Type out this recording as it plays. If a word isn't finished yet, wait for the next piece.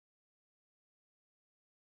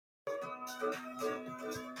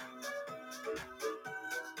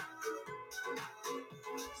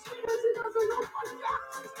Dans un autre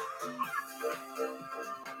podcast.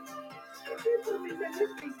 Pour mes amis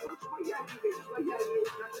Facebook, je vais y arriver.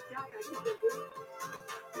 Marie-Pierre, quand il te dit.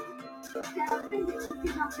 J'ai en train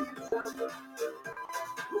d'écouter dans tes choses.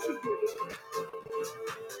 Vous figurez.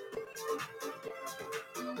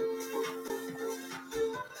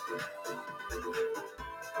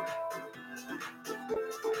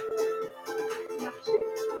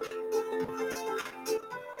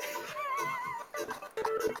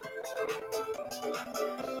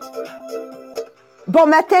 Bon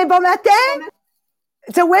matin, bon matin!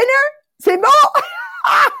 The winner? C'est bon?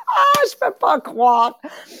 Je peux pas croire.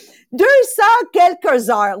 200 quelques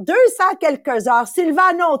heures.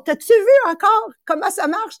 Sylvano, t'as-tu vu encore comment ça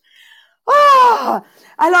marche? Ah!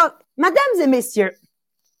 Alors, mesdames et messieurs,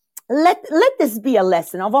 let this be a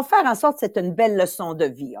lesson. On va faire en sorte que c'est une belle leçon de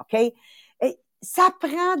vie, OK? Et ça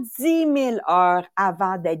prend 10 000 heures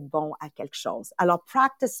avant d'être bon à quelque chose. Alors,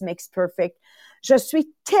 practice makes perfect. Je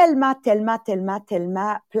suis tellement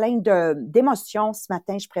plein d'émotions ce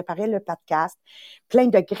matin. Je préparais le podcast, plein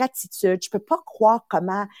de gratitude. Je peux pas croire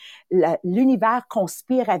comment l'univers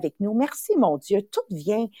conspire avec nous. Merci, mon Dieu. Tout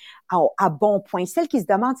vient à bon point. Celle qui se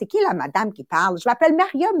demande, c'est qui la madame qui parle? Je m'appelle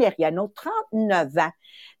Maria Meriano, 39 ans,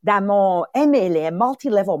 dans mon MLM,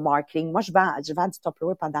 Multi-Level Marketing. Moi, je vends du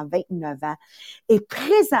Tupperware pendant 29 ans. Et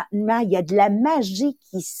présentement, il y a de la magie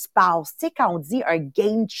qui se passe. Tu sais, quand on dit un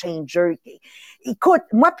game changer. Écoute,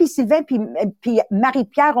 moi puis Sylvain puis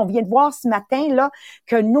Marie-Pierre, on vient de voir ce matin là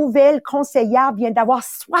qu'une nouvelle conseillère vient d'avoir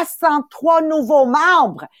 63 nouveaux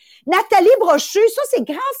membres. Nathalie Brochu, ça c'est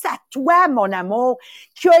grâce à toi, mon amour,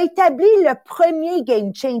 qui a établi le premier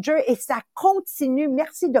game changer et ça continue.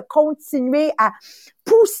 Merci de continuer à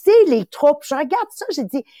pousser les troupes. Je regarde ça, j'ai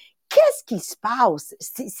dit, qu'est-ce qui se passe?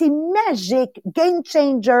 C'est magique. Game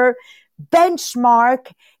changer,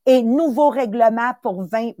 benchmark et nouveau règlement pour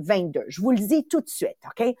 2022. Je vous le dis tout de suite,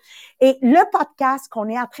 OK? Et le podcast qu'on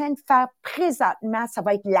est en train de faire présentement, ça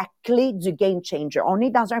va être la clé du game changer. On est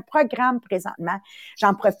dans un programme présentement.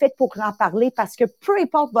 J'en profite pour en parler parce que peu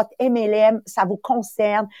importe votre MLM, ça vous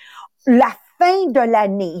concerne. La fin de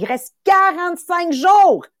l'année, il reste 45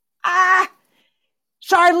 jours. Ah!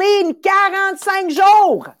 Charlene, 45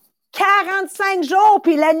 jours! 45 jours,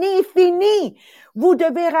 puis l'année est finie. Vous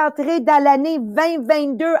devez rentrer dans l'année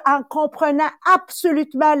 2022 en comprenant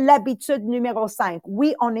absolument l'habitude numéro 5.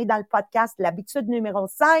 Oui, on est dans le podcast, l'habitude numéro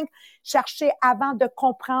 5. Chercher avant de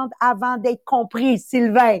comprendre, avant d'être compris,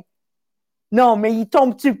 Sylvain. Non, mais il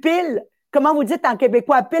tombe-tu pile? Comment vous dites en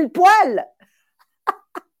québécois? Pile poil?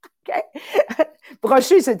 OK?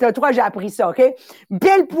 Brochu, c'est toi, j'ai appris ça, OK?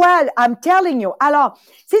 Pile poil, I'm telling you. Alors,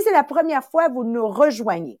 si c'est la première fois, vous nous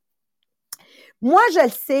rejoignez. Moi, je le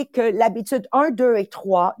sais que l'habitude 1, 2 et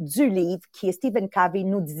 3 du livre, qui est Stephen Covey,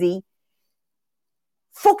 nous dit,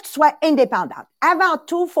 faut que tu sois indépendante. Avant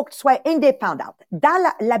tout, faut que tu sois indépendante.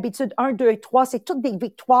 Dans l'habitude 1, 2 et 3, c'est toutes des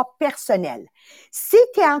victoires personnelles. Si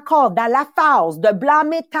tu es encore dans la phase de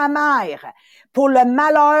blâmer ta mère pour le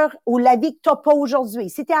malheur ou la vie que tu n'as pas aujourd'hui,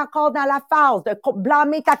 si tu es encore dans la phase de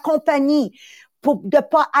blâmer ta compagnie pour de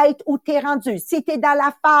pas être où t'es rendu. Si t'es dans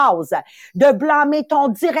la phase de blâmer ton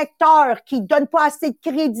directeur qui donne pas assez de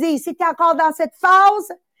crédit, si t'es encore dans cette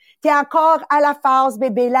phase, t'es encore à la phase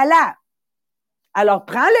bébé lala. Alors,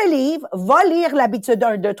 prends le livre, va lire l'habitude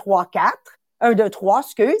 1, 2, 3, 4. 1, 2, 3,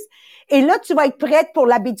 excuse. Et là, tu vas être prête pour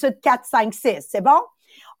l'habitude 4, 5, 6. C'est bon?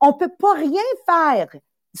 On peut pas rien faire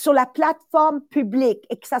sur la plateforme publique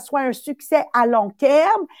et que ça soit un succès à long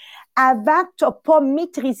terme avant que tu n'as pas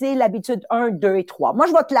maîtrisé l'habitude 1, 2 et 3. Moi,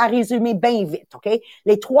 je vais te la résumer bien vite, OK?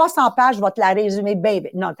 Les 300 pages, je vais te la résumer bien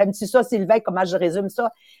vite. Non, t'aimes-tu ça, Sylvain, comment je résume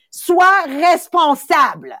ça? Sois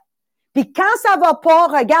responsable. Puis quand ça va pas,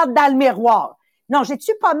 regarde dans le miroir. Non,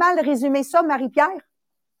 j'ai-tu pas mal résumé ça, Marie-Pierre?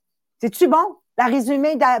 C'est-tu bon? La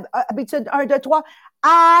résumé d'habitude 1, 2, 3.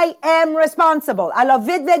 I am responsible. Alors,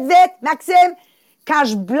 vite, Maxime, quand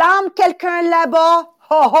je blâme quelqu'un là-bas,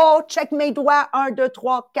 check mes doigts, 1, 2,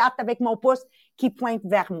 3, 4 avec mon pouce qui pointe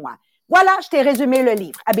vers moi. Voilà, je t'ai résumé le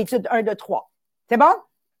livre. Habitude 1, 2, 3. C'est bon?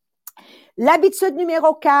 L'habitude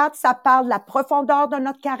numéro 4, ça parle de la profondeur de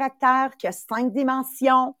notre caractère, qui a 5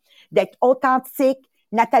 dimensions, d'être authentique.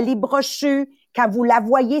 Nathalie Brochu, quand vous la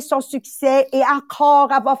voyez, son succès, et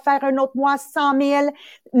encore, elle va faire un autre mois, 100 000,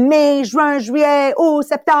 mai, juin, juillet, août,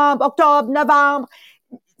 septembre, octobre, novembre.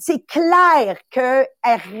 C'est clair qu'elle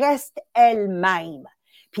reste elle-même.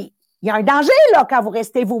 Puis, il y a un danger, là, quand vous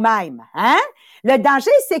restez vous-même, hein? Le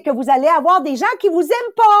danger, c'est que vous allez avoir des gens qui vous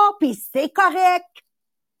aiment pas, puis c'est correct.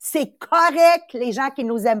 C'est correct, les gens qui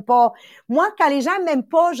nous aiment pas. Moi, quand les gens m'aiment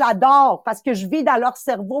pas, j'adore parce que je vis dans leur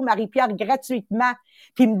cerveau, Marie-Pierre, gratuitement,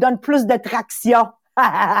 puis ils me donnent plus de traction.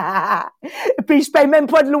 Puis je paye même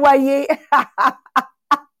pas de loyer.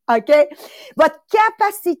 OK? Votre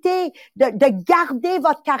capacité de garder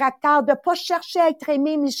votre caractère, de pas chercher à être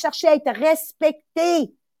aimé, mais chercher à être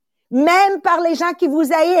respecté. Même par les gens qui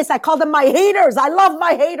vous haïssent. I call them my haters. I love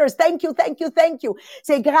my haters. Thank you, thank you, thank you.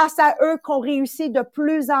 C'est grâce à eux qu'on réussit de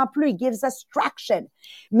plus en plus. It gives us traction.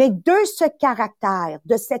 Mais de ce caractère,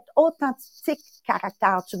 de cet authentique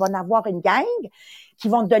caractère, tu vas en avoir une gang qui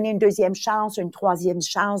vont te donner une deuxième chance, une troisième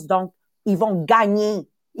chance. Donc, ils vont gagner.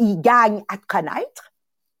 Ils gagnent à te connaître.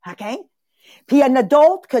 OK? Puis, il y en a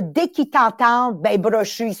d'autres que dès qu'ils t'entendent, ben,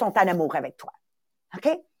 brochus, ils sont en amour avec toi. OK?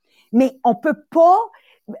 Mais on peut pas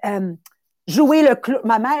jouer le clown.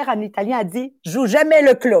 Ma mère, en italien, a dit « Joue jamais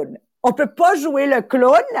le clown ». On peut pas jouer le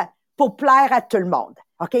clown pour plaire à tout le monde.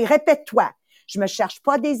 OK? Répète-toi. Je me cherche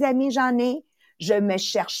pas des amis, j'en ai. Je me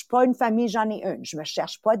cherche pas une famille, j'en ai une. Je me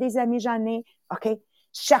cherche pas des amis, j'en ai. OK?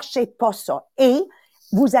 Cherchez pas ça. Et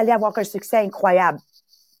vous allez avoir un succès incroyable.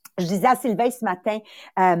 Je disais à Sylvain ce matin,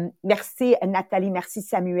 merci Nathalie, merci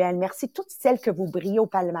Samuel, merci toutes celles que vous brillez au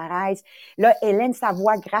palmarès. Là, Hélène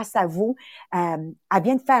Savoie, grâce à vous, elle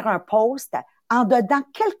vient de faire un post. En dedans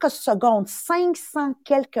quelques secondes, 500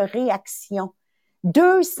 quelques réactions,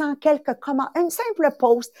 200 quelques commentaires, un simple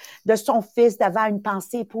post de son fils devant une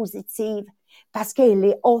pensée positive parce qu'elle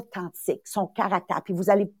est authentique, son caractère. Puis vous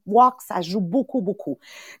allez voir que ça joue beaucoup, beaucoup.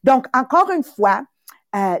 Donc, encore une fois,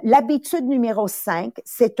 l'habitude numéro 5,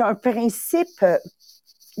 c'est un principe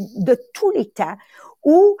de tous les temps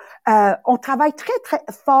où on travaille très, très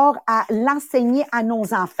fort à l'enseigner à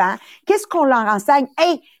nos enfants. Qu'est-ce qu'on leur enseigne?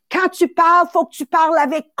 Hey, quand tu parles, faut que tu parles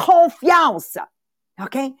avec confiance.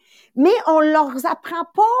 OK? Mais on leur apprend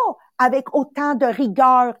pas avec autant de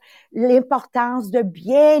rigueur l'importance de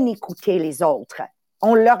bien écouter les autres.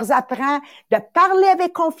 On leur apprend de parler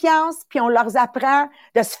avec confiance, puis on leur apprend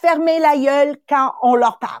de se fermer la gueule quand on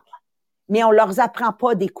leur parle. Mais on leur apprend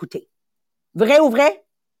pas d'écouter. Vrai ou vrai?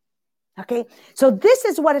 OK? So this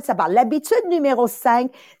is what it's about. L'habitude numéro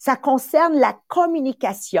 5, ça concerne la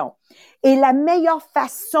communication. Et la meilleure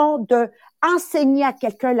façon de enseigner à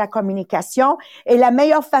quelqu'un la communication est la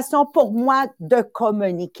meilleure façon pour moi de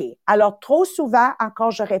communiquer. Alors, trop souvent, encore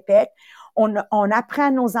je répète, on apprend à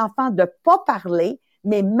nos enfants de pas parler,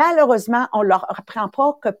 mais malheureusement, on leur apprend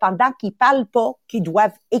pas que pendant qu'ils parlent pas, qu'ils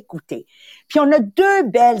doivent écouter. Puis on a 2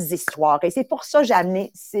 belles histoires et c'est pour ça que j'ai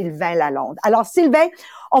amené Sylvain Lalonde. Alors Sylvain,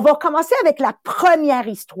 on va commencer avec la première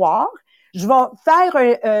histoire. Je vais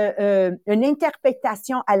faire une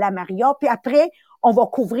interprétation à la Maria, puis après, on va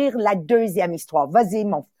couvrir la deuxième histoire. Vas-y,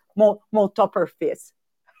 mon topper fils.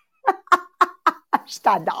 Je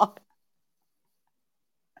t'adore.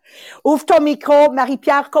 Ouvre ton micro,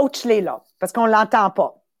 Marie-Pierre, coach-les là, parce qu'on l'entend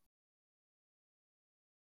pas.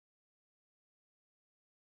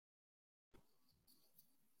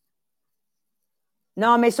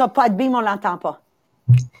 Non, mais ça, pas de bim, on l'entend pas.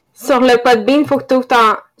 Sur le Podbean, il faut que tu ouvres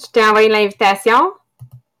ton... Je t'ai envoyé l'invitation.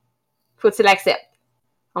 Faut que tu l'acceptes.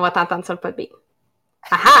 On va t'entendre sur le Podbean.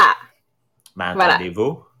 Ah!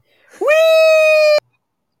 M'entendez-vous? Voilà. Oui!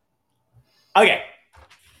 OK.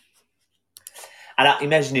 Alors,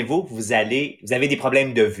 imaginez-vous, vous avez des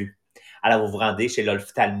problèmes de vue. Alors, vous vous rendez chez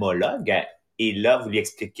l'ophtalmologue et là, vous lui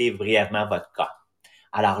expliquez brièvement votre cas.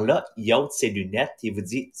 Alors là, il ôte ses lunettes et vous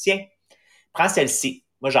dit, tiens, prends celle-ci.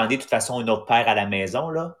 Moi, j'en ai de toute façon une autre paire à la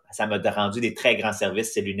maison, là. Ça m'a rendu des très grands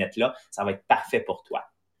services, ces lunettes-là. Ça va être parfait pour toi.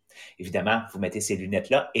 Évidemment, vous mettez ces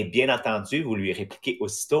lunettes-là et bien entendu, vous lui répliquez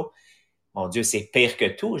aussitôt, mon Dieu, c'est pire que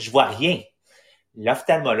tout, je vois rien.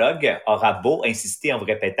 L'ophtalmologue aura beau insister en vous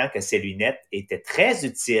répétant que ces lunettes étaient très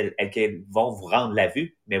utiles et qu'elles vont vous rendre la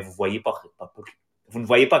vue, mais vous ne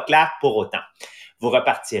voyez pas clair pour autant. Vous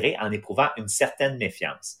repartirez en éprouvant une certaine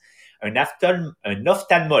méfiance. Un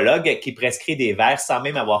ophtalmologue qui prescrit des verres sans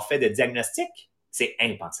même avoir fait de diagnostic, c'est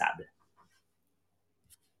impensable.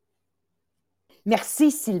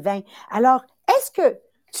 Merci, Sylvain. Alors, est-ce que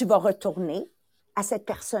tu vas retourner à cette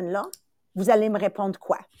personne-là? Vous allez me répondre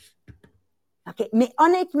quoi? OK. Mais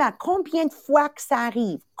honnêtement, combien de fois que ça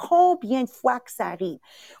arrive? Combien de fois que ça arrive?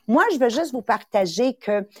 Moi, je veux juste vous partager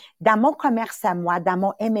que dans mon commerce à moi, dans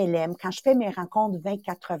mon MLM, quand je fais mes rencontres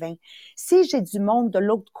 20-80, si j'ai du monde de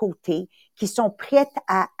l'autre côté qui sont prêts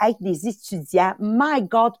à être des étudiants, my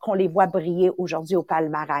God, qu'on les voit briller aujourd'hui au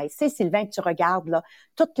palmarès. Tu sais, Sylvain, tu regardes là,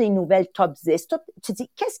 toutes les nouvelles top 10, tu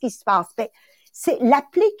dis, qu'est-ce qui se passe? Ben, c'est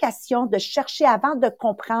l'application de chercher avant de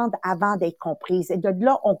comprendre, avant d'être comprise. Et de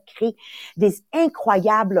là, on crée des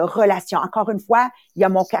incroyables relations. Encore une fois, il y a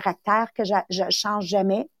mon caractère que je change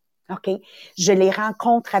jamais. OK? Je les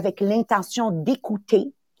rencontre avec l'intention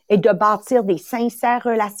d'écouter et de bâtir des sincères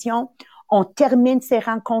relations. On termine ces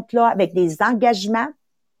rencontres-là avec des engagements.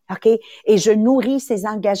 OK? Et je nourris ces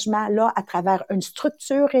engagements-là à travers une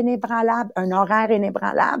structure inébranlable, un horaire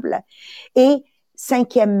inébranlable. Et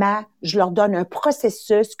cinquièmement, je leur donne un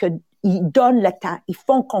processus que ils donnent le temps, ils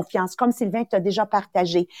font confiance. Comme Sylvain t'a déjà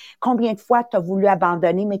partagé, combien de fois tu as voulu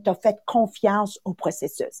abandonner, mais tu as fait confiance au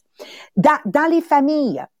processus. Dans les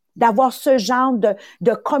familles, d'avoir ce genre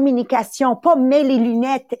de communication, pas mets les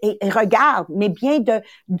lunettes et regarde, mais bien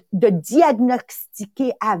de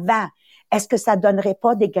diagnostiquer avant. Est-ce que ça donnerait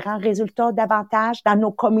pas des grands résultats davantage dans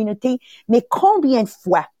nos communautés? Mais combien de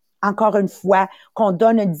fois, encore une fois, qu'on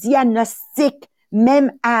donne un diagnostic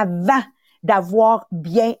même avant d'avoir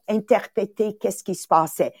bien interprété qu'est-ce qui se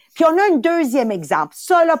passait. Puis on a un deuxième exemple.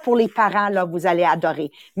 Ça, là, pour les parents, là, vous allez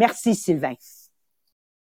adorer. Merci, Sylvain.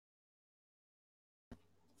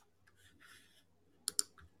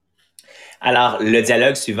 Alors, le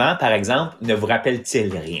dialogue suivant, par exemple, ne vous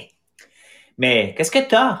rappelle-t-il rien? Mais qu'est-ce que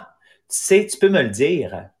t'as? Tu sais, tu peux me le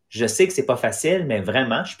dire. Je sais que c'est pas facile, mais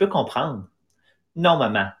vraiment, je peux comprendre. Non,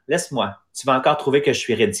 maman, laisse-moi. Tu vas encore trouver que je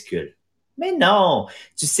suis ridicule. Mais non,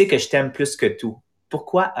 tu sais que je t'aime plus que tout.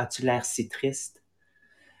 Pourquoi as-tu l'air si triste?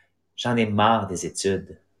 J'en ai marre des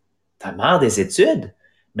études. T'as marre des études?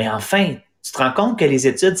 Mais enfin, tu te rends compte que les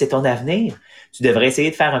études, c'est ton avenir. Tu devrais essayer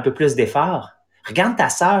de faire un peu plus d'efforts. Regarde ta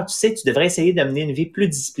sœur, tu sais, tu devrais essayer de mener une vie plus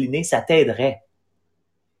disciplinée, ça t'aiderait.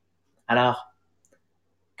 Alors,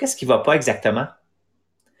 qu'est-ce qui va pas exactement?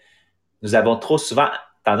 Nous avons trop souvent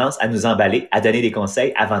tendance à nous emballer, à donner des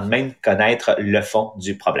conseils avant de même connaître le fond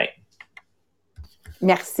du problème.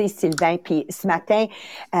 Merci, Sylvain. Puis ce matin,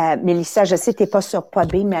 Mélissa, je sais que tu n'es pas sur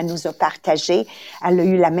Podbay, mais elle nous a partagé. Elle a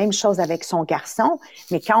eu la même chose avec son garçon.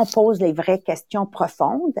 Mais quand on pose les vraies questions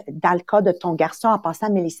profondes, dans le cas de ton garçon, en passant,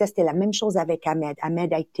 Mélissa, c'était la même chose avec Ahmed.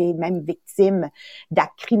 Ahmed a été même victime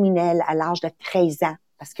d'actes criminels à l'âge de 13 ans.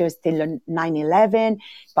 Parce que c'était le 9/11,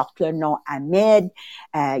 il porte le nom Ahmed.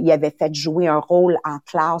 Il avait fait jouer un rôle en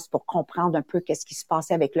classe pour comprendre un peu qu'est-ce qui se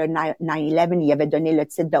passait avec le 9/11. Il avait donné le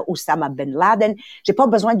titre de Osama Bin Laden. J'ai pas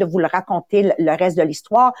besoin de vous le raconter le reste de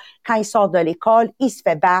l'histoire. Quand il sort de l'école, il se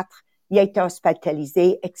fait battre, il a été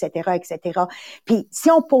hospitalisé, etc., etc. Puis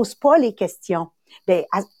si on pose pas les questions, ben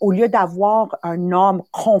au lieu d'avoir un homme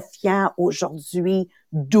confiant aujourd'hui,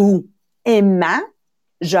 doux, aimant,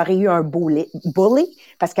 j'aurais eu un bully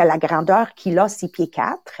parce qu'à la grandeur qu'il a, 6 pieds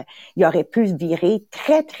 4, il aurait pu virer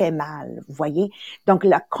très, très mal, vous voyez. Donc,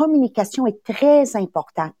 la communication est très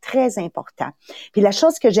importante, très important. Puis la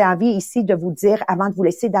chose que j'ai envie ici de vous dire, avant de vous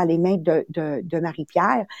laisser dans les mains de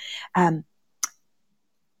Marie-Pierre,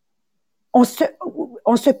 on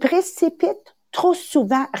se précipite trop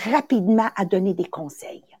souvent, rapidement à donner des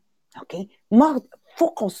conseils, OK?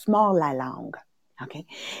 Faut qu'on se mord la langue. Okay.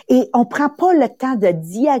 Et on prend pas le temps de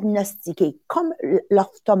diagnostiquer, comme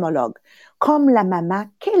l'ophtalmologue, comme la maman,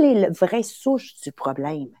 quelle est le vrai souche du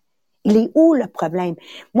problème? Il est où le problème?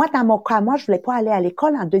 Moi, dans mon cas, je voulais pas aller à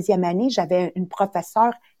l'école en 2e année, j'avais une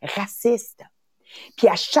professeure raciste. Puis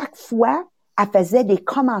à chaque fois, elle faisait des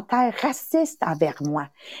commentaires racistes envers moi.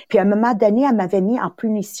 Puis à un moment donné, elle m'avait mis en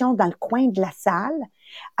punition dans le coin de la salle.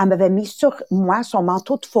 Elle m'avait mis sur moi son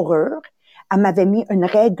manteau de fourrure. Elle m'avait mis une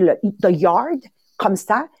règle de yard, comme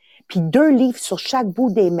ça, puis 2 livres sur chaque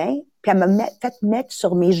bout des mains, puis elle m'a fait mettre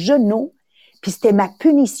sur mes genoux, puis c'était ma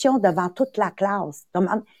punition devant toute la classe. Tu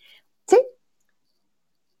sais,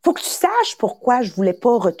 faut que tu saches pourquoi je voulais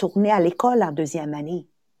pas retourner à l'école en 2e année.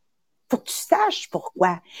 Faut que tu saches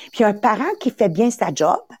pourquoi. Puis un parent qui fait bien sa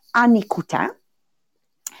job en écoutant,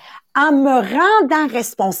 en me rendant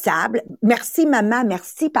responsable, merci maman,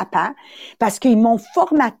 merci papa, parce qu'ils m'ont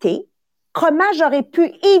formaté. Comment j'aurais pu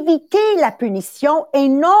éviter la punition et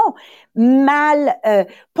non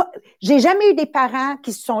j'ai jamais eu des parents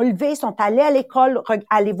qui se sont levés, sont allés à l'école,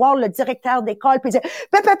 aller voir le directeur d'école puis dire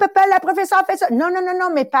papa, la professeure fait ça. Non,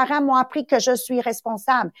 mes parents m'ont appris que je suis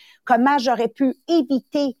responsable. Comment j'aurais pu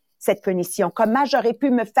éviter cette punition? Comment j'aurais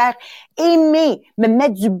pu me faire aimer, me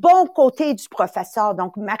mettre du bon côté du professeur?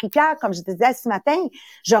 Donc, Marie-Pierre, comme je disais ce matin,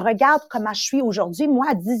 je regarde comment je suis aujourd'hui. Moi,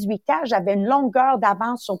 à 18 ans, j'avais une longueur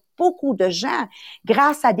d'avance sur beaucoup de gens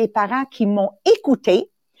grâce à des parents qui m'ont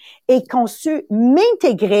écouté et qui ont su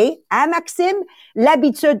m'intégrer à Maxime,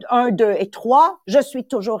 l'habitude 1, 2 et 3, je suis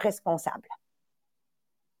toujours responsable.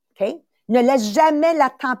 OK? Ne laisse jamais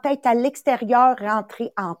la tempête à l'extérieur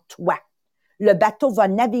rentrer en toi. Le bateau va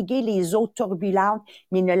naviguer les eaux turbulentes,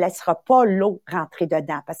 mais il ne laissera pas l'eau rentrer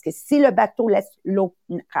dedans. Parce que si le bateau laisse l'eau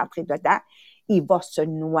rentrer dedans, il va se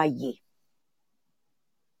noyer.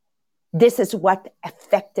 This is what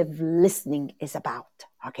effective listening is about.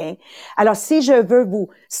 OK? Alors, si je veux vous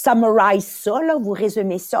summarize ça, là, vous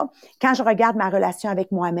résumer ça, quand je regarde ma relation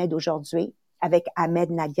avec Mohamed aujourd'hui, avec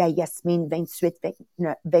Ahmed, Nadia, Yasmine, 28,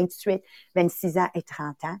 26 ans et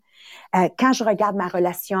 30 ans, quand je regarde ma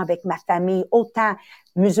relation avec ma famille, autant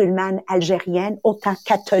musulmane algérienne, autant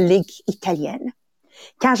catholique italienne,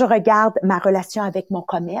 quand je regarde ma relation avec mon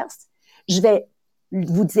commerce, je vais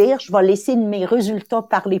vous dire, je vais laisser mes résultats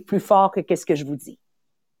parler plus fort que qu'est-ce que je vous dis.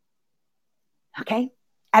 OK?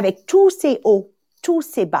 Avec tous ces hauts, tous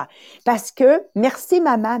ces bas. Parce que, merci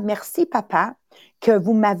maman, merci papa, que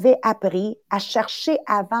vous m'avez appris à chercher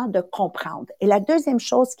avant de comprendre. Et la deuxième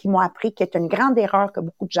chose qu'ils m'ont appris, qui est une grande erreur que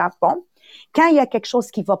beaucoup de gens font, quand il y a quelque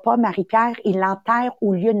chose qui ne va pas, Marie-Pierre, ils l'enterrent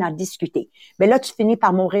au lieu d'en discuter. Mais là, tu finis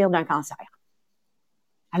par mourir d'un cancer.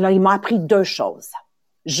 Alors, ils m'ont appris deux choses.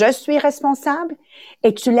 Je suis responsable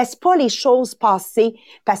et tu laisses pas les choses passer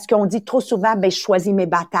parce qu'on dit trop souvent, je choisis mes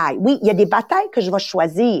batailles. Oui, il y a des batailles que je vais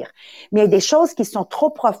choisir, mais il y a des choses qui sont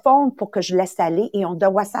trop profondes pour que je laisse aller et on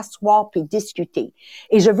doit s'asseoir puis discuter.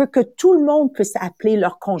 Et je veux que tout le monde puisse appeler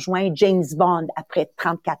leur conjoint James Bond après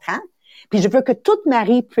 34 ans. Puis je veux que toute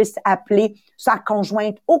mari puisse appeler sa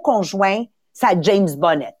conjointe au conjoint sa James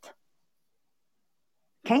Bonnet.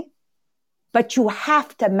 OK? But you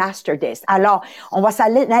have to master this. Alors, on va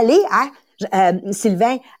s'aller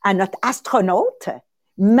Sylvain, à notre astronaute,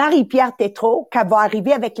 Marie-Pierre Tétrault, qui va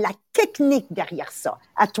arriver avec la technique derrière ça.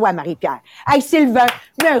 À toi, Marie-Pierre. Hey, Sylvain,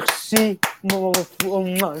 merci.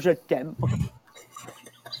 Je t'aime.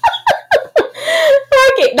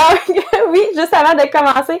 OK, donc oui, juste avant de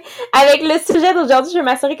commencer avec le sujet d'aujourd'hui, je vais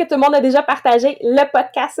m'assurer que tout le monde a déjà partagé le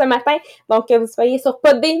podcast ce matin. Donc, que vous soyez sur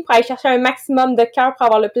Podbean pour aller chercher un maximum de cœur pour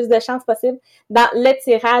avoir le plus de chances possible dans le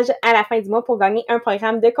tirage à la fin du mois pour gagner un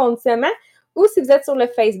programme de conditionnement. Ou si vous êtes sur le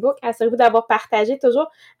Facebook, assurez-vous d'avoir partagé toujours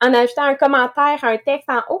en ajoutant un commentaire, un texte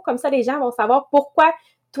en haut. Comme ça, les gens vont savoir pourquoi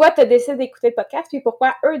toi, tu décides d'écouter le podcast, puis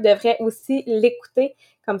pourquoi eux devraient aussi l'écouter.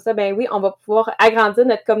 Comme ça, ben oui, on va pouvoir agrandir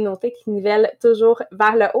notre communauté qui nivelle toujours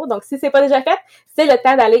vers le haut. Donc, si c'est pas déjà fait, c'est le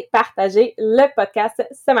temps d'aller partager le podcast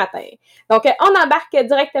ce matin. Donc, on embarque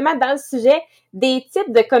directement dans le sujet des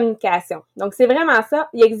types de communication. Donc, c'est vraiment ça.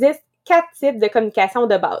 Il existe 4 types de communication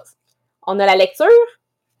de base. On a la lecture,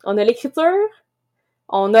 on a l'écriture,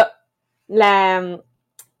 on a la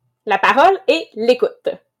parole et l'écoute.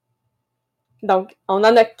 Donc, on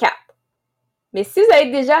en a 4. Mais si vous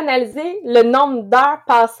avez déjà analysé le nombre d'heures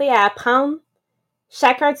passées à apprendre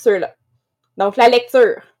chacun de ceux-là. Donc, la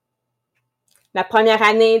lecture. La première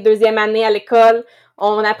année, deuxième année à l'école,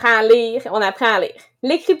 on apprend à lire,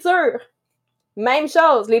 L'écriture. Même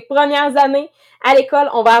chose. Les premières années à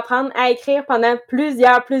l'école, on va apprendre à écrire pendant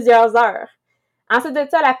plusieurs heures. Ensuite de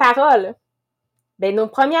ça, la parole. Ben, nos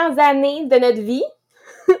premières années de notre vie,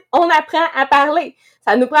 on apprend à parler.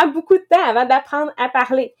 Ça nous prend beaucoup de temps avant d'apprendre à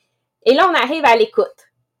parler. Et là, on arrive à l'écoute.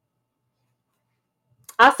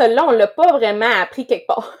 Ah, celui-là, on l'a pas vraiment appris quelque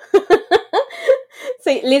part.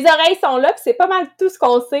 Les oreilles sont là, puis c'est pas mal tout ce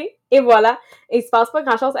qu'on sait. Et voilà. Et il se passe pas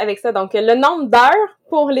grand-chose avec ça. Donc, le nombre d'heures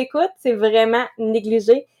pour l'écoute, c'est vraiment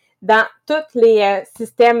négligé dans tous les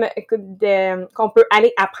systèmes qu'on peut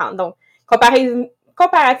aller apprendre. Donc,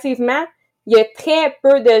 comparativement, il y a très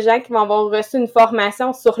peu de gens qui vont avoir reçu une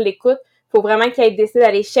formation sur l'écoute. Il faut vraiment qu'ils décident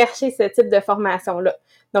d'aller chercher ce type de formation-là.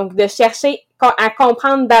 Donc, de chercher à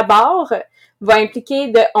comprendre d'abord va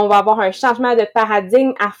impliquer on va avoir un changement de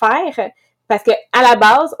paradigme à faire parce que à la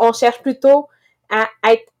base, on cherche plutôt à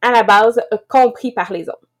être à la base compris par les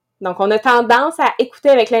autres. Donc, on a tendance à écouter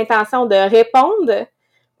avec l'intention de répondre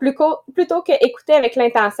plutôt que écouter avec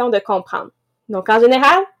l'intention de comprendre. Donc, en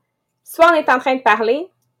général, soit on est en train de parler,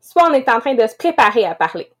 soit on est en train de se préparer à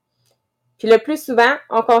parler. Puis le plus souvent,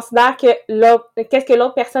 on considère que qu'est-ce que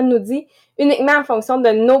l'autre personne nous dit uniquement en fonction de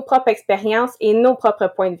nos propres expériences et nos propres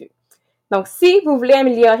points de vue. Donc, si vous voulez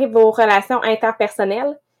améliorer vos relations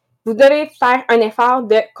interpersonnelles, vous devez faire un effort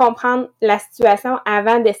de comprendre la situation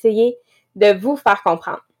avant d'essayer de vous faire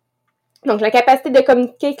comprendre. Donc, la capacité de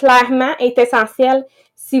communiquer clairement est essentielle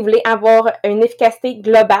si vous voulez avoir une efficacité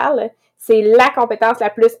globale. C'est la compétence la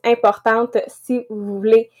plus importante si vous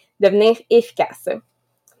voulez devenir efficace.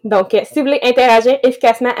 Donc, si vous voulez interagir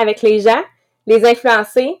efficacement avec les gens, les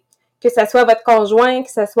influencer, que ce soit votre conjoint, que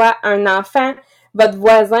ce soit un enfant, votre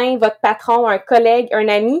voisin, votre patron, un collègue, un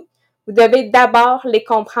ami, vous devez d'abord les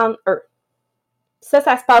comprendre eux. Ça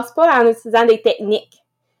se passe pas en utilisant des techniques.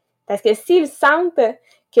 Parce que s'ils sentent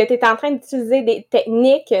que tu es en train d'utiliser des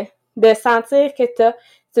techniques de sentir que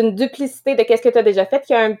c'est une duplicité de qu'est-ce que tu as déjà fait,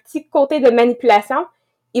 qu'il y a un petit côté de manipulation,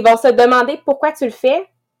 ils vont se demander pourquoi tu le fais,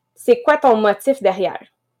 c'est quoi ton motif derrière.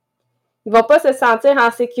 Ils vont pas se sentir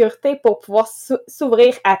en sécurité pour pouvoir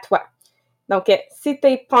s'ouvrir à toi. Donc, si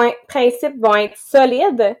tes principes vont être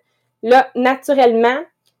solides, là, naturellement,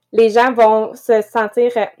 les gens vont se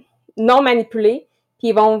sentir non manipulés, puis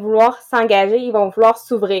ils vont vouloir s'engager, ils vont vouloir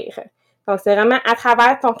s'ouvrir. Donc, c'est vraiment à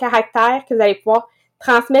travers ton caractère que vous allez pouvoir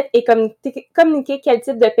transmettre et communiquer quel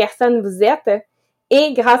type de personne vous êtes.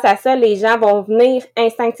 Et grâce à ça, les gens vont venir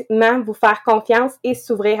instinctivement vous faire confiance et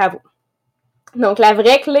s'ouvrir à vous. Donc, la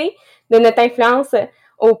vraie clé de notre influence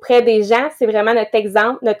auprès des gens, c'est vraiment notre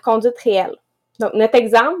exemple, notre conduite réelle. Donc, notre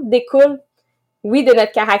exemple découle, oui, de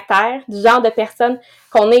notre caractère, du genre de personne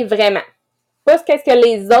qu'on est vraiment. Pas ce que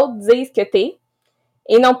les autres disent que tu es,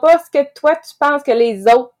 et non pas ce que toi, tu penses que les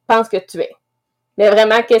autres pensent que tu es. Mais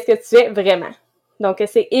vraiment, qu'est-ce que tu es vraiment. Donc,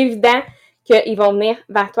 c'est évident qu'ils vont venir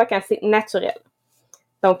vers toi quand c'est naturel.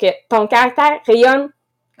 Donc, ton caractère rayonne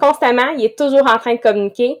constamment, il est toujours en train de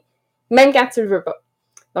communiquer, même quand tu le veux pas.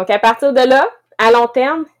 Donc, à partir de là, à long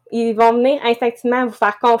terme, ils vont venir instinctivement vous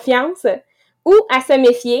faire confiance ou à se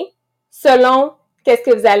méfier selon qu'est-ce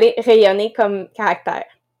que vous allez rayonner comme caractère.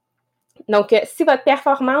 Donc, si votre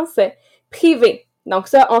performance privée, donc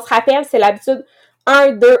ça, on se rappelle, c'est l'habitude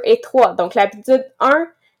 1, 2 et 3. Donc, l'habitude 1,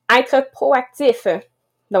 être proactif.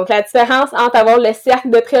 Donc, la différence entre avoir le cercle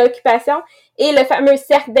de préoccupation et le fameux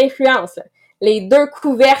cercle d'influence. Les deux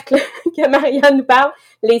couvercles que Marianne nous parle,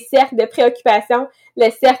 les cercles de préoccupation,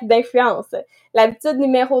 le cercle d'influence. L'habitude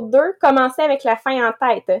numéro 2, commencer avec la fin en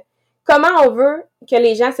tête. Comment on veut que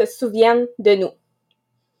les gens se souviennent de nous.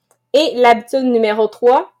 Et l'habitude numéro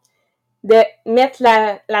 3, de mettre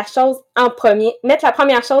la chose en premier, mettre la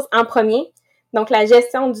première chose en premier. Donc, la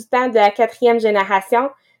gestion du temps de la 4e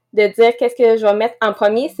génération, de dire qu'est-ce que je vais mettre en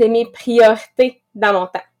premier, c'est mes priorités dans mon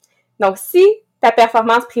temps. Donc, si ta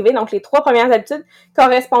performance privée, donc les 3 premières habitudes, ne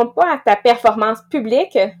correspondent pas à ta performance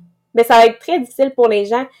publique, bien, ça va être très difficile pour les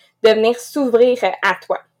gens de venir s'ouvrir à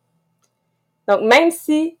toi. Donc, même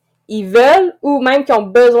si ils veulent ou même qu'ils ont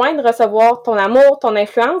besoin de recevoir ton amour, ton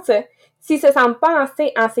influence, s'ils ne se sentent pas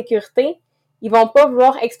assez en sécurité, ils ne vont pas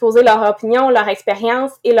vouloir exposer leur opinion, leur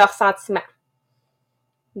expérience et leurs sentiments.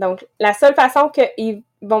 Donc, la seule façon qu'ils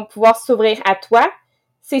vont pouvoir s'ouvrir à toi,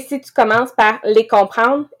 c'est si tu commences par les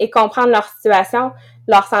comprendre et comprendre leur situation,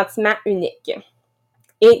 leurs sentiments uniques.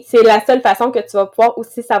 Et c'est la seule façon que tu vas pouvoir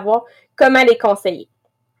aussi savoir comment les conseiller.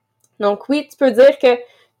 Donc oui, tu peux dire que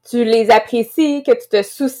tu les apprécies, que tu te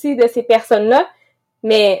soucies de ces personnes-là,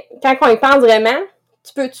 mais quand on y pense vraiment,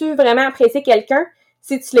 peux-tu vraiment apprécier quelqu'un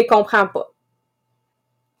si tu les comprends pas?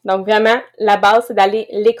 Donc vraiment, la base, c'est d'aller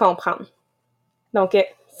les comprendre. Donc,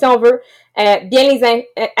 si on veut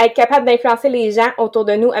être capable d'influencer les gens autour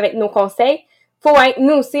de nous avec nos conseils, il faut être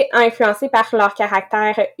nous aussi influencés par leur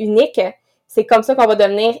caractère unique. C'est comme ça qu'on va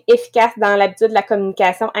devenir efficace dans l'habitude de la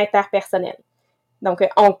communication interpersonnelle. Donc,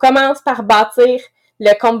 on commence par bâtir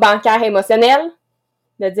le compte bancaire émotionnel,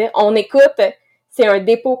 de dire on écoute, c'est un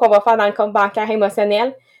dépôt qu'on va faire dans le compte bancaire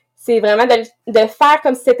émotionnel. C'est vraiment de faire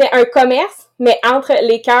comme si c'était un commerce, mais entre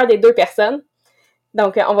les cœurs des 2 personnes.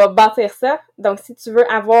 Donc, on va bâtir ça. Donc, si tu veux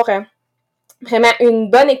avoir vraiment une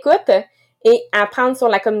bonne écoute et apprendre sur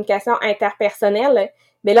la communication interpersonnelle,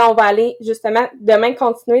 bien là, on va aller justement demain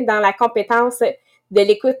continuer dans la compétence de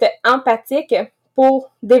l'écoute empathique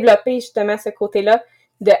pour développer justement ce côté-là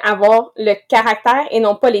d'avoir le caractère et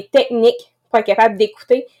non pas les techniques pour être capable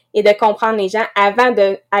d'écouter et de comprendre les gens avant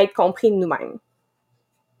d'être compris de nous-mêmes.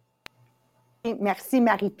 Merci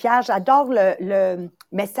Marie-Pierre. J'adore le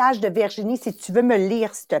message de Virginie. Si tu veux me le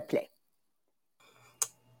lire, s'il te plaît.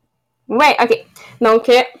 Oui, OK.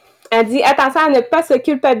 Donc, elle dit « Attention à ne pas se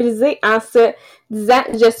culpabiliser en se disant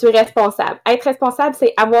 « Je suis responsable ». Être responsable,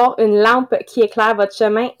 c'est avoir une lampe qui éclaire votre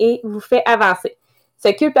chemin et vous fait avancer. Se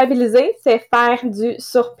culpabiliser, c'est faire du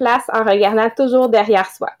surplace en regardant toujours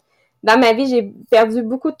derrière soi. Dans ma vie, j'ai perdu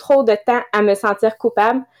beaucoup trop de temps à me sentir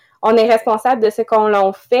coupable. On est responsable de ce qu'on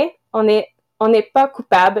l'on fait. On n'est pas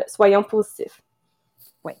coupable. Soyons positifs.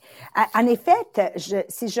 Oui. En effet,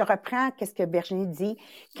 si je reprends ce que Virginie dit,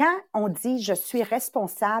 quand on dit « je suis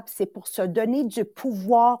responsable », c'est pour se donner du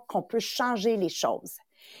pouvoir qu'on peut changer les choses.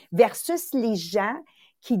 Versus les gens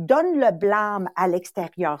qui donnent le blâme à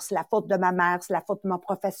l'extérieur. C'est la faute de ma mère, c'est la faute de mon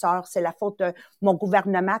professeur, c'est la faute de mon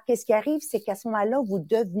gouvernement. Qu'est-ce qui arrive? C'est qu'à ce moment-là, vous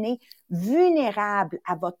devenez vulnérable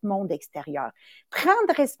à votre monde extérieur.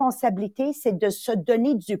 Prendre responsabilité, c'est de se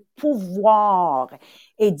donner du pouvoir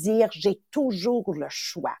et dire « j'ai toujours le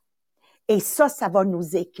choix ». Et ça va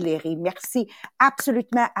nous éclairer. Merci.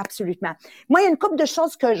 Absolument, absolument. Moi, il y a une couple de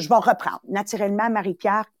choses que je vais reprendre. Naturellement,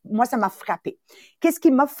 Marie-Pierre, moi, ça m'a frappé. Qu'est-ce qui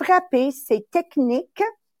m'a frappé? Ces techniques,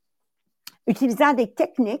 utilisant des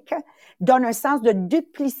techniques, donnent un sens de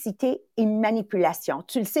duplicité et manipulation.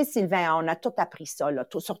 Tu le sais, Sylvain, on a tout appris ça, là,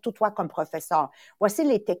 surtout toi comme professeur. Voici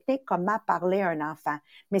les techniques, comment parler à un enfant.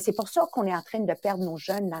 Mais c'est pour ça qu'on est en train de perdre nos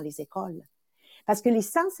jeunes dans les écoles. Parce que les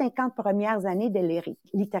 150 premières années de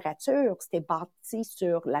littérature, c'était bâti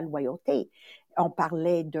sur la loyauté. On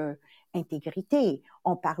parlait d'intégrité,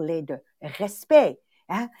 on parlait de respect.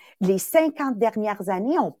 Hein? Les 50 dernières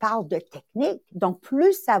années, on parle de technique. Donc,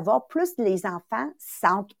 plus ça va, plus les enfants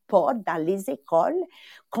sentent pas dans les écoles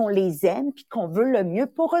qu'on les aime puis qu'on veut le mieux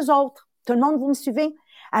pour eux autres. Tout le monde, vous me suivez?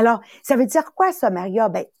 Alors, ça veut dire quoi, ça, Maria?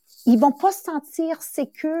 Ben, ils vont pas se sentir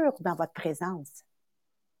sécures dans votre présence.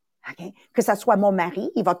 Okay? Que ça soit mon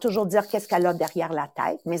mari, il va toujours dire qu'est-ce qu'elle a derrière la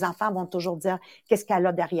tête. Mes enfants vont toujours dire qu'est-ce qu'elle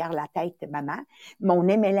a derrière la tête, maman. Mon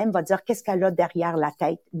MLM va dire qu'est-ce qu'elle a derrière la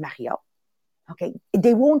tête, Maria. Okay?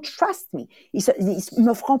 They won't trust me. Ils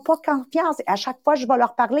me feront pas confiance. À chaque fois que je vais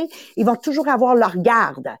leur parler, ils vont toujours avoir leur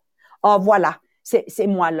garde. Ah, voilà. C'est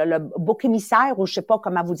moi, là, le bouc émissaire, ou je sais pas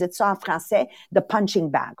comment vous dites ça en français, the punching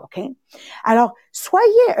bag, OK? Alors,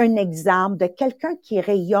 soyez un exemple de quelqu'un qui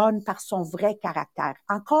rayonne par son vrai caractère.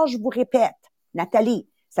 Encore, je vous répète, Nathalie,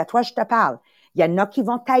 c'est à toi que je te parle. Il y en a qui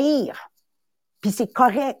vont taillir, puis c'est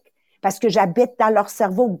correct, parce que j'habite dans leur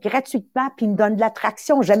cerveau gratuitement, puis ils me donnent de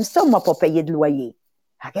l'attraction. J'aime ça, moi, pour payer de loyer.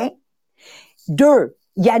 OK? 2,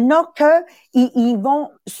 il y en a que ils vont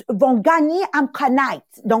gagner à me connaître.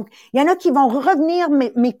 Donc, il y en a qui vont revenir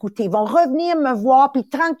m'écouter, vont revenir me voir, puis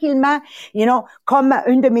tranquillement, comme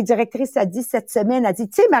une de mes directrices a dit cette semaine, a dit,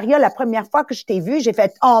 tu sais, Maria, la première fois que je t'ai vue, j'ai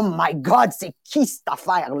fait, oh my God, c'est qui cette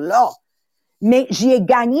affaire-là? Mais j'y ai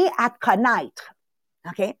gagné à te connaître.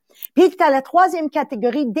 OK? Puis, tu as la 3e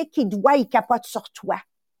catégorie, dès qu'il te voit, il capote sur toi.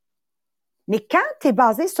 Mais quand tu es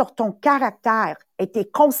basé sur ton caractère et tu es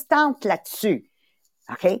constante là-dessus,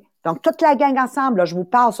 OK? Donc, toute la gang ensemble, là, je vous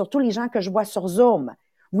parle, surtout les gens que je vois sur Zoom.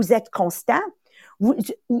 Vous êtes constant.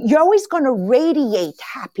 You're always going to radiate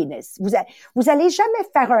happiness. Vous allez jamais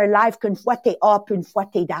faire un live qu'une fois t'es up, une fois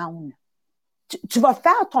t'es down. Tu vas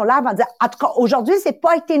faire ton live en disant, en tout cas, aujourd'hui, c'est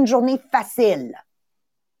pas été une journée facile.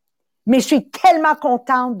 Mais je suis tellement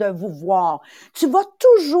contente de vous voir. Tu vas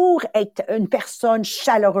toujours être une personne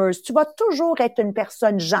chaleureuse. Tu vas toujours être une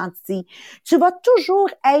personne gentille. Tu vas toujours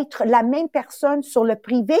être la même personne sur le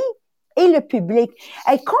privé et le public.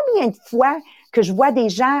 Et combien de fois que je vois des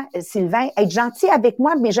gens, Sylvain, être gentils avec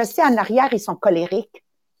moi, mais je sais en arrière, ils sont colériques,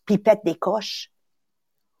 puis ils pètent des coches.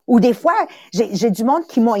 Ou des fois, j'ai du monde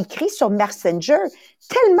qui m'ont écrit sur Messenger,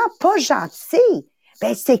 tellement pas gentil.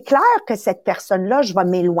 Ben, c'est clair que cette personne-là, je vais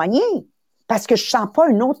m'éloigner parce que je sens pas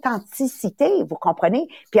une authenticité, vous comprenez?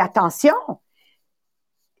 Puis attention,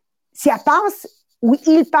 si elle pense ou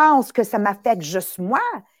il pense que ça m'affecte juste moi,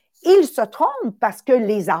 il se trompe parce que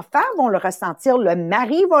les enfants vont le ressentir, le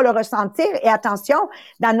mari va le ressentir et attention,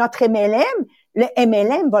 dans notre MLM, le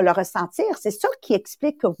MLM va le ressentir. C'est ça qui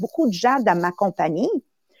explique que beaucoup de gens dans ma compagnie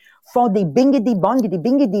font des bing-a-dee-bong, des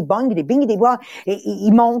bing-a-dee-bong, des bing-a-dee-bong, et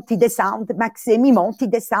ils montent, ils descendent, Maxime, ils montent, ils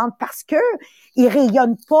descendent, parce que ils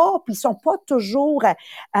rayonnent pas, puis ils sont pas toujours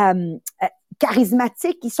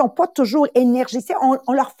charismatiques, ils sont pas toujours énergétiques,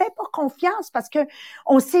 on leur fait pas confiance, parce que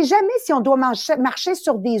on sait jamais si on doit marcher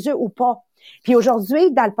sur des œufs ou pas. Puis aujourd'hui,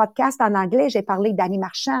 dans le podcast en anglais, j'ai parlé d'Annie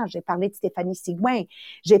Marchand, j'ai parlé de Stéphanie Sigouin,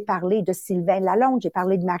 j'ai parlé de Sylvain Lalonde, j'ai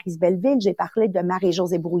parlé de Maryse Belleville, j'ai parlé de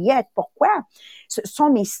Marie-Josée Brouillette. Pourquoi? Ce sont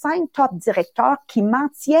mes 5 top directeurs qui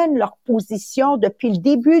maintiennent leur position depuis le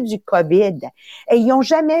début du COVID. Et ils n'ont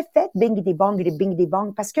jamais fait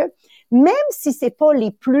bing-des-bong, parce que même si c'est pas les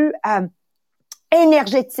plus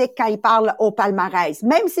énergétiques quand ils parlent au palmarès,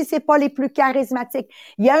 même si c'est pas les plus charismatiques,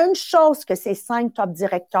 il y a une chose que ces 5 top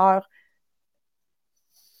directeurs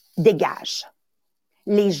dégage.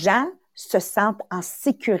 Les gens se sentent en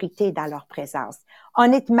sécurité dans leur présence.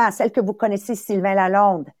 Honnêtement, celle que vous connaissez, Sylvain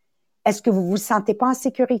Lalonde, est-ce que vous vous sentez pas en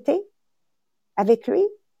sécurité avec lui?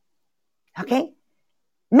 OK?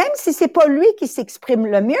 Même si c'est pas lui qui s'exprime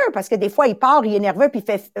le mieux, parce que des fois, il part, il est nerveux, puis il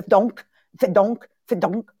fait donc. Donc,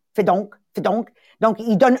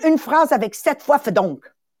 il donne une phrase avec 7 fois fait donc.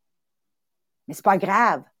 Mais c'est pas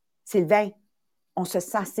grave, Sylvain. On se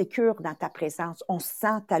sent sécure dans ta présence. On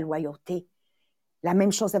sent ta loyauté. La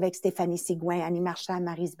même chose avec Stéphanie Sigouin, Annie Marchand,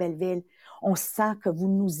 Maryse Belleville. On sent que vous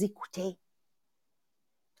nous écoutez.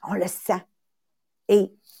 On le sent.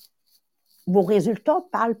 Et vos résultats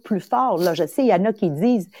parlent plus fort. Là, je sais, il y en a qui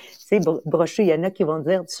disent, c'est broché, il y en a qui vont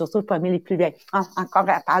dire, surtout parmi les plus vieilles, encore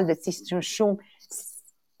elle parle de c'est un show.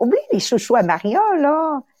 Oublie les chouchous à Maria,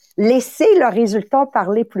 là. Laissez le résultat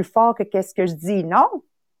parler plus fort que qu'est-ce que je dis, non?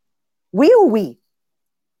 Oui ou oui?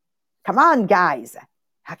 Come on, guys.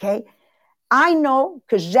 OK? I know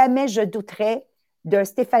que jamais je douterais de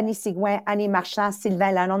Stéphanie Sigouin, Annie Marchand,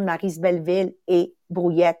 Sylvain Lalonde, Maryse Belleville et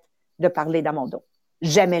Brouillette de parler dans mon dos.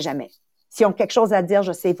 Jamais, jamais. S'ils ont quelque chose à dire,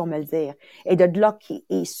 je sais, ils vont me le dire. Et de là qui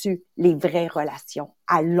est issu les vraies relations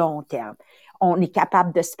à long terme. On est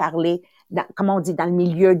capable de se parler, comme on dit, dans le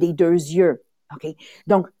milieu des deux yeux. Okay?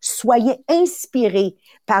 Donc, soyez inspirés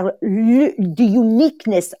par the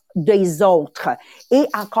uniqueness des autres. Et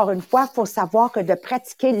encore une fois, il faut savoir que de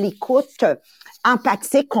pratiquer l'écoute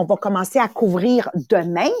empathique qu'on va commencer à couvrir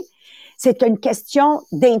demain, c'est une question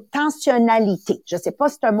d'intentionnalité. Je ne sais pas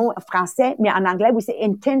si c'est un mot français, mais en anglais, oui, c'est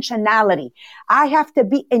intentionality. I have to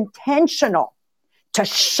be intentional to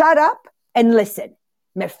shut up and listen.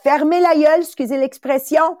 Me fermer la gueule, excusez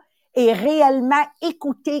l'expression, et réellement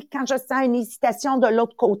écouter quand je sens une hésitation de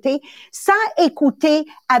l'autre côté, sans écouter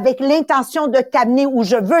avec l'intention de t'amener où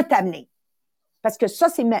je veux t'amener. Parce que ça,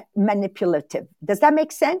 c'est manipulative. Does that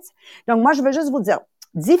make sense? Donc, moi, je veux juste vous dire,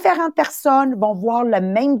 différentes personnes vont voir le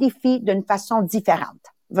même défi d'une façon différente.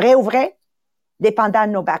 Vrai ou vrai? Dépendant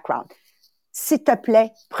de nos backgrounds. S'il te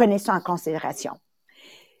plaît, prenez ça en considération.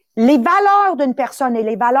 Les valeurs d'une personne et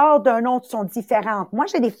les valeurs d'un autre sont différentes. Moi,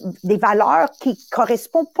 j'ai des valeurs qui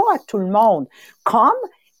correspondent pas à tout le monde. Comme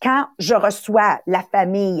quand je reçois la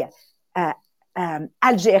famille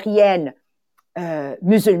algérienne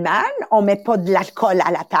musulmane, on met pas de l'alcool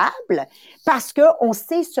à la table parce que on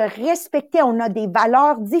sait se respecter, on a des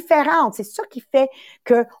valeurs différentes. C'est ça qui fait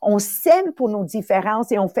que on s'aime pour nos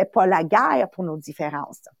différences et on fait pas la guerre pour nos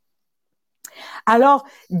différences. Alors,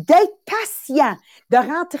 d'être patient, de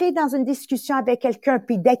rentrer dans une discussion avec quelqu'un,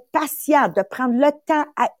 puis d'être patient, de prendre le temps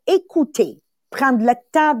à écouter, prendre le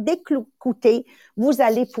temps d'écouter, vous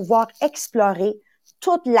allez pouvoir explorer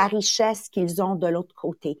toute la richesse qu'ils ont de l'autre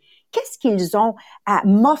côté. Qu'est-ce qu'ils ont à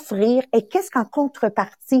m'offrir et qu'est-ce qu'en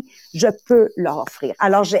contrepartie, je peux leur offrir.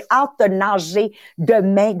 Alors, j'ai hâte de nager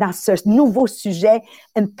demain dans ce nouveau sujet,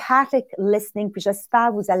 empathic listening, puis j'espère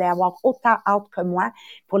que vous allez avoir autant hâte que moi.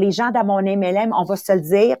 Pour les gens dans mon MLM, on va se le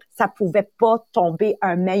dire, ça pouvait pas tomber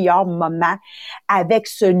un meilleur moment avec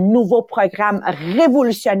ce nouveau programme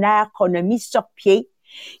révolutionnaire qu'on a mis sur pied,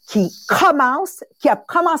 qui a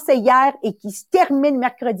commencé hier et qui se termine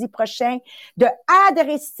mercredi prochain, de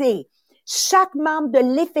adresser chaque membre de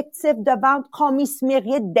l'effectif de vente comme il se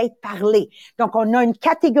mérite d'être parlé. Donc, on a une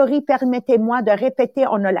catégorie, permettez-moi de répéter,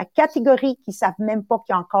 on a la catégorie qui savent même pas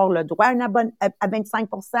qu'il y a encore le droit à 25%.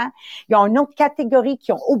 Il y a une autre catégorie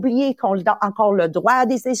qui ont oublié qu'on a encore le droit à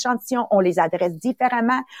des échantillons, on les adresse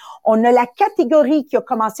différemment. On a la catégorie qui a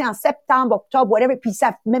commencé en septembre, octobre, whatever, puis ils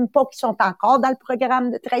savent même pas qu'ils sont encore dans le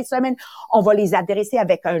programme de 13 semaines. On va les adresser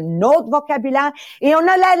avec un autre vocabulaire. Et on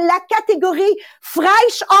a la catégorie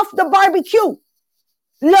fresh off the barbecue.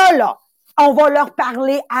 Là, on va leur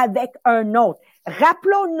parler avec un autre.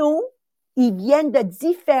 Rappelons-nous, ils viennent de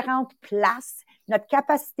différentes places. Notre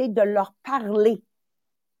capacité de leur parler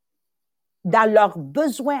dans leurs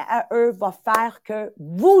besoins à eux va faire que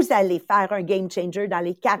vous allez faire un game changer dans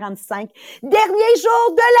les 45 derniers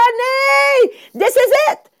jours de l'année. This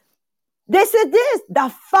is it. This is this, the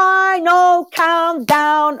final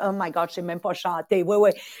countdown. Oh my God, je sais même pas chanter.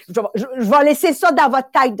 Oui. Je vais laisser ça dans votre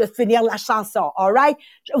tête de finir la chanson. All right?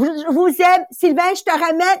 Je vous aime. Sylvain, je te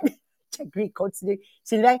ramène. Lui, continue.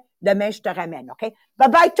 Sylvain, demain, je te ramène. OK? Bye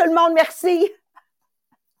bye tout le monde. Merci.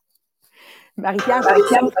 Marie-Pierre, je